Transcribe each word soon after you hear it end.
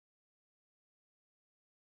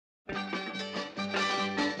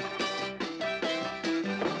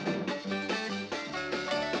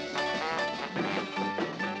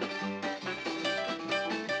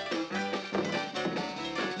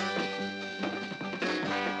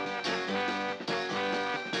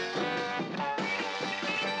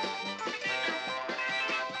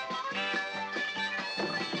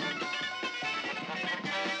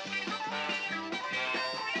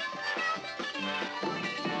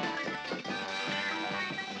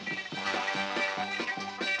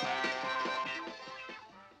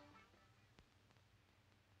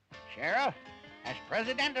Sheriff, as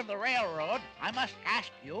president of the railroad, I must ask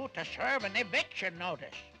you to serve an eviction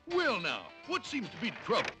notice. Well now, what seems to be the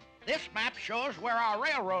trouble? This map shows where our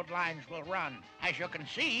railroad lines will run. As you can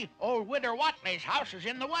see, old Widder Watley's house is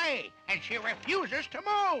in the way, and she refuses to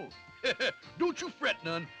move. Don't you fret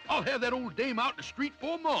none. I'll have that old dame out in the street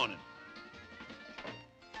for morning.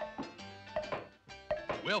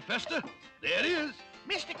 Well, Fester, there it is.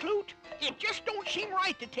 Mr. Kloot, it just don't seem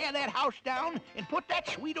right to tear that house down and put that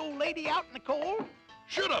sweet old lady out in the cold.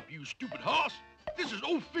 Shut up, you stupid hoss. This is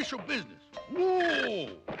official business. Whoa!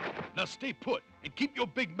 Now stay put and keep your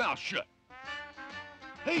big mouth shut.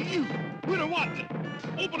 Hey, you, Widder Watley,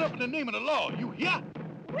 open up in the name of the law, you hear?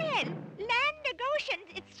 Well, land negotiations,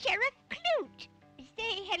 it's Sheriff Kloot.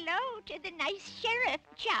 Say hello to the nice sheriff,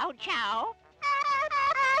 Chow Chow.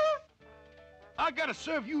 I gotta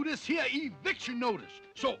serve you this here eviction notice,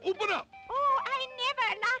 so open up. Oh, I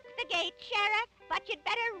never lock the gate, Sheriff, but you'd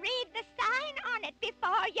better read the sign on it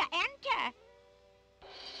before you enter.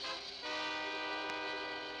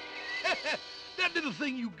 That little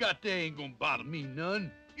thing you got there ain't gonna bother me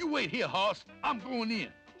none. You wait here, hoss. I'm going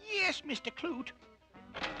in. Yes, Mr. Kloot.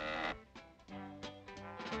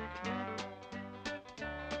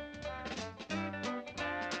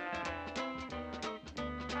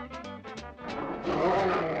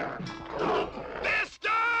 Master!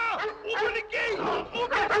 Open the gate!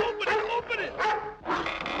 Open it! Open it! Open it!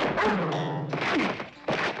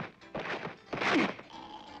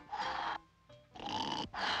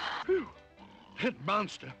 Phew. That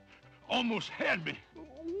monster almost had me.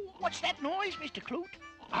 What's that noise, Mr. Kloot?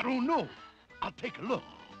 I don't know. I'll take a look.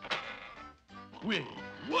 Well,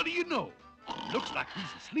 what do you know? Looks like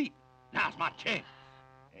he's asleep. Now's my chance.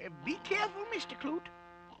 Be careful, Mr. Kloot.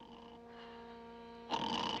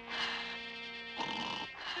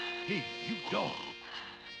 Hey, you dog.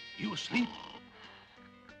 You asleep?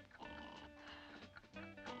 No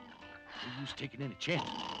use taking any chances.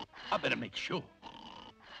 I better make sure.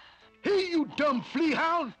 Hey, you dumb flea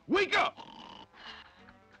hound! Wake up!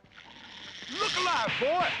 Look alive,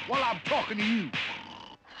 boy, while I'm talking to you.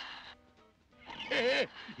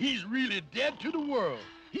 He's really dead to the world.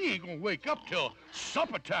 He ain't gonna wake up till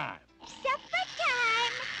supper time. Supper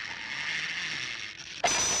time!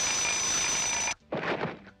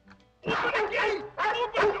 Open the gate!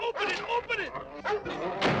 Open it! Open it! Open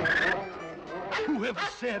it! Whoever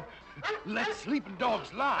said, let sleeping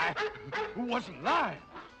dogs lie, wasn't lying.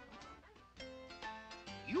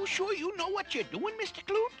 You sure you know what you're doing, Mr.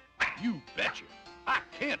 Kloot? You betcha. I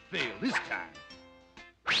can't fail this time.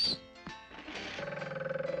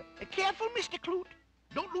 Careful, Mr. Kloot.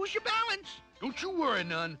 Don't lose your balance. Don't you worry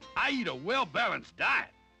none. I eat a well-balanced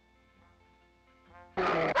diet.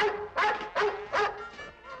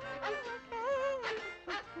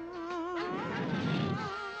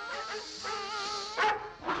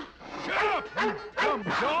 Shut up, you dumb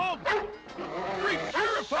dog! Great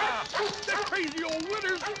Sheriff! That crazy old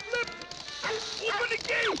Widder's slipped! Open the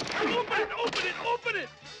gate! Open it! Open it! Open it!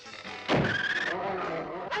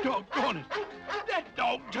 Doggone it! That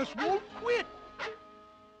dog just won't quit!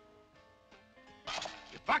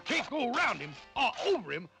 If I can't go around him or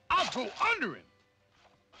over him, I'll go under him.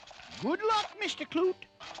 Good luck, Mr. Kloot.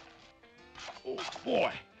 Oh,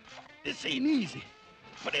 boy. This ain't easy,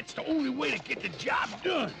 but it's the only way to get the job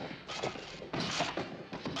done.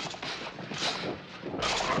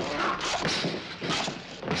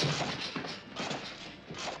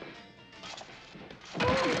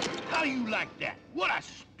 How do you like that? What a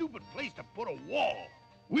stupid place to put a wall.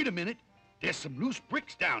 Wait a minute. There's some loose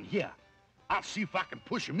bricks down here. I'll see if I can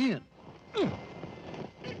push them in.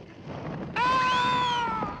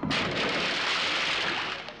 Ah!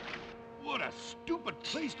 What a stupid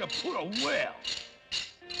place to put a well.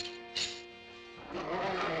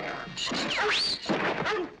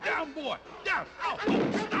 Oh, down, boy. Down. Ow.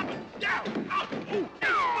 Oh, stop it. Down. Ow. Oh,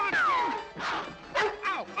 down.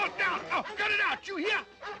 Ow. Oh, down. Oh, cut it out. You hear?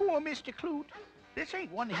 Poor Mr. Kloot. This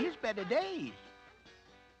ain't one of his better days.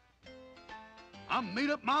 I made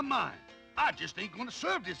up my mind. I just ain't gonna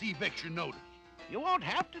serve this eviction notice. You won't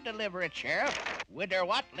have to deliver it, Sheriff. Widder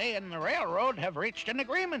Watley and the railroad have reached an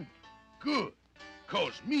agreement. Good,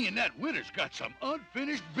 'cause me and that widder's got some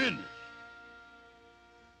unfinished business.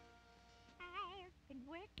 I've been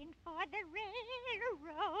working for the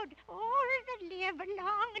railroad all the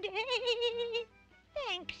livelong day.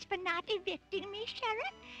 Thanks for not evicting me,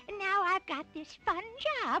 Sheriff. And now I've got this fun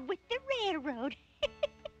job with the railroad.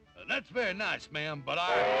 That's very nice, ma'am, but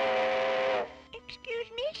I...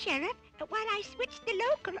 Excuse me, Sheriff, while I switch the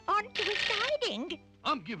local onto a siding.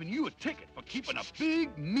 I'm giving you a ticket for keeping a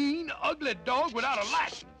big, mean, ugly dog without a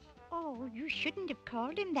license. Oh, you shouldn't have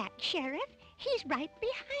called him that, Sheriff. He's right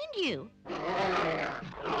behind you.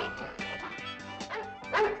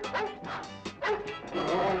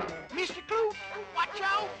 Mr. Kloot, watch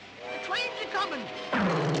out! The trains are coming!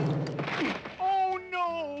 Oh,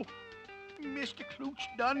 no! Mr. Kloot's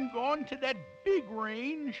done gone to that big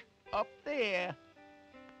range up there.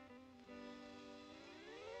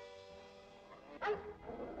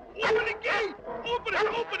 Open the gate! Open it,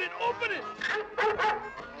 open it, open it!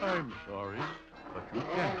 I'm sorry, but you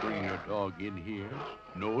can't bring your dog in here.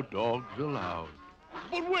 No dogs allowed.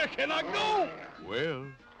 But where can I go? Well,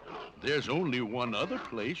 there's only one other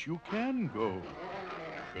place you can go.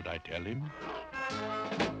 Should I tell him?